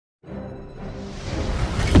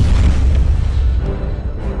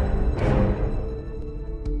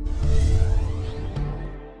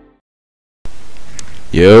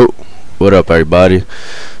Yo, what up, everybody?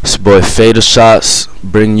 It's your boy Fatal Shots,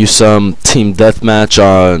 bringing you some team deathmatch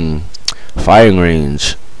on firing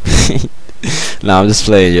range. Nah, I'm just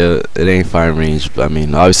playing, yo. It ain't firing range, but I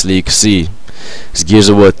mean, obviously you can see it's Gears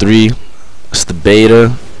of War 3. It's the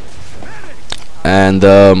beta, and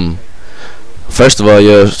first of all,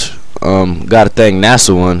 yo, gotta thank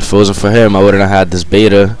NASA One. If it wasn't for him, I wouldn't have had this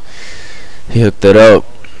beta. He hooked it up,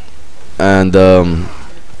 and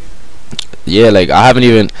yeah, like I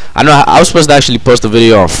know I was supposed to actually post a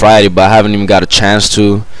video on Friday, but I haven't even got a chance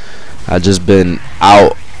to. I just been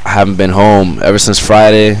out, I haven't been home ever since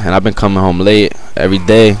Friday, and I've been coming home late every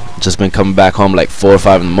day. Just been coming back home like 4 or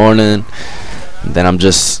 5 in the morning, and then I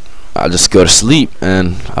just go to sleep,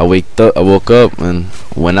 and I woke up and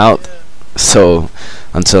went out. So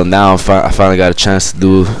until now, I finally got a chance to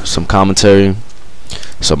do some commentary.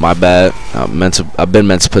 So my bad. I've been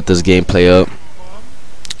meant to put this gameplay up.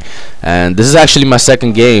 And this is actually my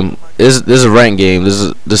second game. This is a ranked game. This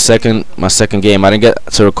is my second game. I didn't get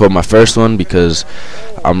to record my first one because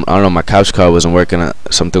I don't know, my couch card wasn't working.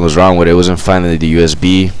 Something was wrong with it. It wasn't finding the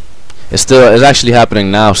USB. It's actually happening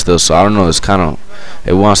now still. So I don't know. It's kind of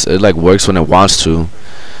it like works when it wants to.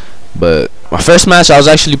 But my first match, I was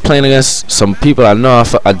actually playing against some people I know.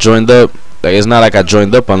 I joined up. Like, it's not like I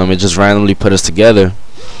joined up on them. It just randomly put us together.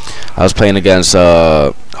 I was playing against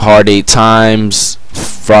Hard 8 Times,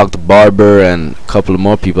 Frog the Barber, and a couple of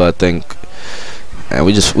more people, I think. And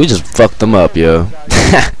we just fucked them up, yo.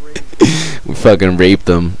 We fucking raped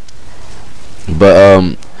them.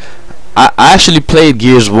 But I actually played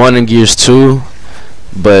Gears 1 and Gears 2,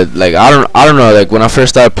 but like I don't know, like when I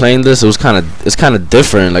first started playing this, it's kind of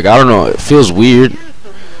different. Like I don't know, it feels weird.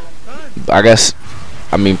 I guess,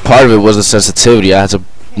 I mean, part of it was the sensitivity. I had to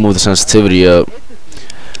move the sensitivity up.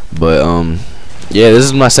 But yeah, this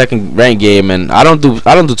is my second ranked game, and I don't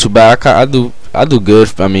do too bad. I do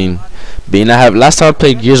good. I mean, last time I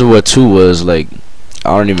played Gears of War 2 was like,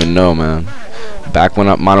 I don't even know, man. Back when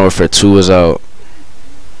Modern Warfare 2 was out.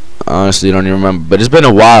 I honestly don't even remember, but it's been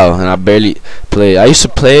a while, and I barely play. I used to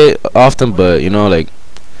play it often, but you know, like,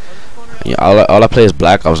 yeah, all I play is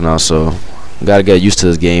Black Ops now, so gotta get used to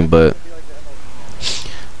this game. But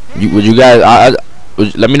would you guys?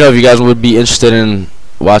 Let me know if you guys would be interested in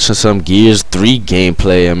watching some Gears 3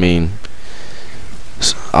 gameplay. I mean,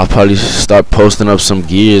 I'll probably start posting up some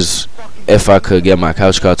Gears if I could get my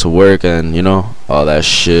couch card to work, and you know, all that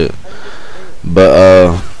shit.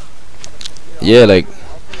 But yeah, like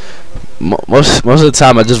most of the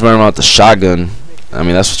time I just run around with the shotgun. I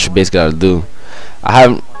mean, that's what you basically gotta do.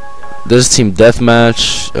 This is team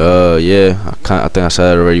deathmatch. Yeah, I think I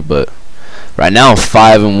said that already, but right now I'm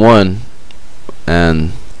 5-1,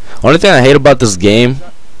 and only thing I hate about this game,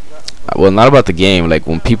 well, not about the game, like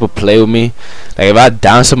when people play with me, like if I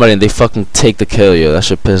down somebody and they fucking take the kill, yo, that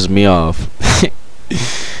shit pisses me off.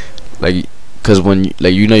 Like, cause when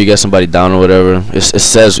you know you get somebody down or whatever, it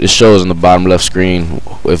shows in the bottom left screen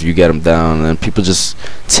if you get them down, and people just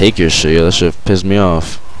take your shit, yo, that shit pisses me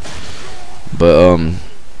off. But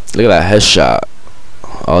look at that headshot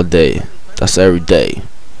all day. That's every day.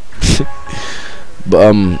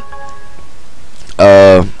 But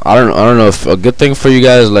I don't know if a good thing for you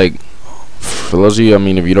guys, like for those of you, I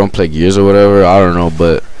mean, if you don't play Gears or whatever, I don't know,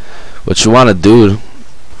 but what you want to do,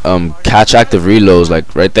 catch active reloads.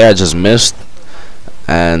 Like right there I just missed,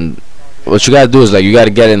 and what you gotta do is like you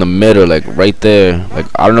gotta get in the middle, like right there. Like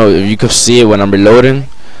I don't know if you could see it when I'm reloading,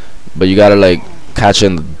 but you gotta like catch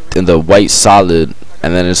in the white solid,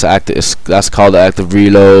 and then it's active. That's called the active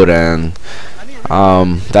reload, and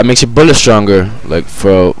that makes your bullet stronger, like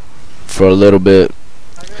for a little bit.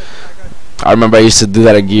 I remember I used to do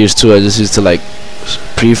that at Gears 2. I just used to like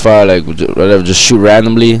pre-fire, like whatever, just shoot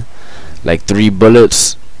randomly, like 3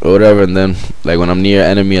 bullets or whatever, and then like when I'm near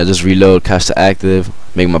enemy, I just reload, catch the active,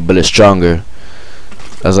 make my bullet stronger.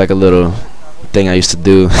 That's like a little thing I used to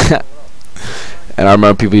do. And I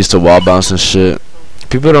remember people used to wall bounce and shit.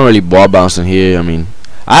 People don't really wall bounce in here. I mean,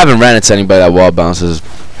 I haven't ran into anybody that wall bounces.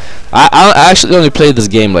 I actually only played this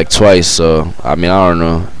game like twice, so I mean, I don't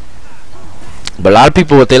know. But a lot of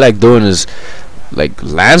people, what they like doing is like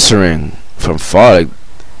lancering from far, like,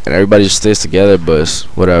 and everybody just stays together. But it's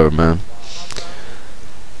whatever, man.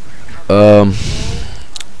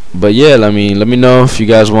 But yeah, I mean, let me know if you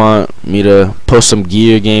guys want me to post some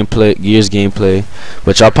Gears gameplay,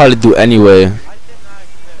 which I'll probably do anyway.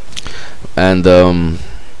 And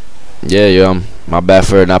yeah, my bad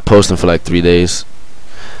for not posting for like 3 days.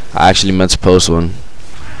 I actually meant to post one,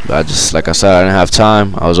 but I just, like I said, I didn't have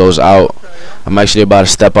time. I was always out. I'm actually about to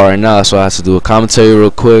step out right now, so I have to do a commentary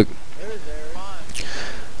real quick.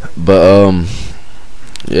 But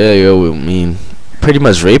yeah, yo, I mean, pretty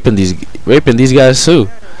much raping these guys too.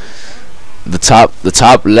 The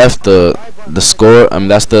top left, the score. I mean,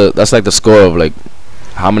 that's like the score of like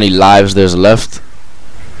how many lives there's left.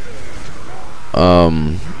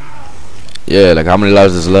 Yeah, like how many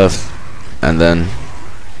lives there's left, and then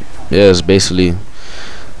yeah, it's basically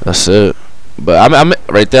that's it. But I'm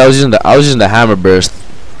right there. I was using the hammer burst.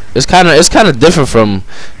 It's kind of different from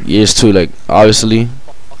years 2. Like obviously,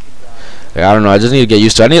 like, I don't know. I just need to get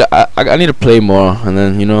used to it. I need to play more, and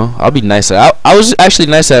then you know I'll be nice. I was actually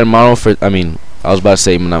nice at Modern Warfare. I mean, I was about to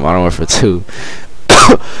say Modern Warfare 2.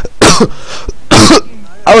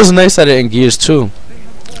 I was nice at it in Gears 2.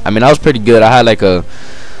 I mean, I was pretty good. I had like a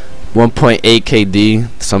 1.8 KD.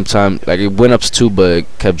 Sometime like it went up to 2, but it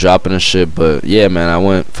kept dropping and shit. But yeah, man, I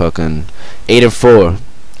went fucking 8 and 4.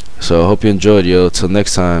 So hope you enjoyed, yo. Till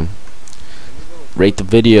next time, rate the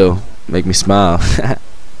video, make me smile.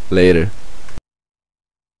 Later.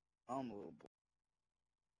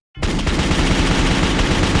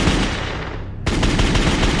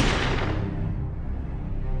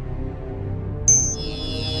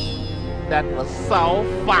 That was so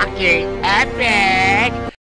fucking epic!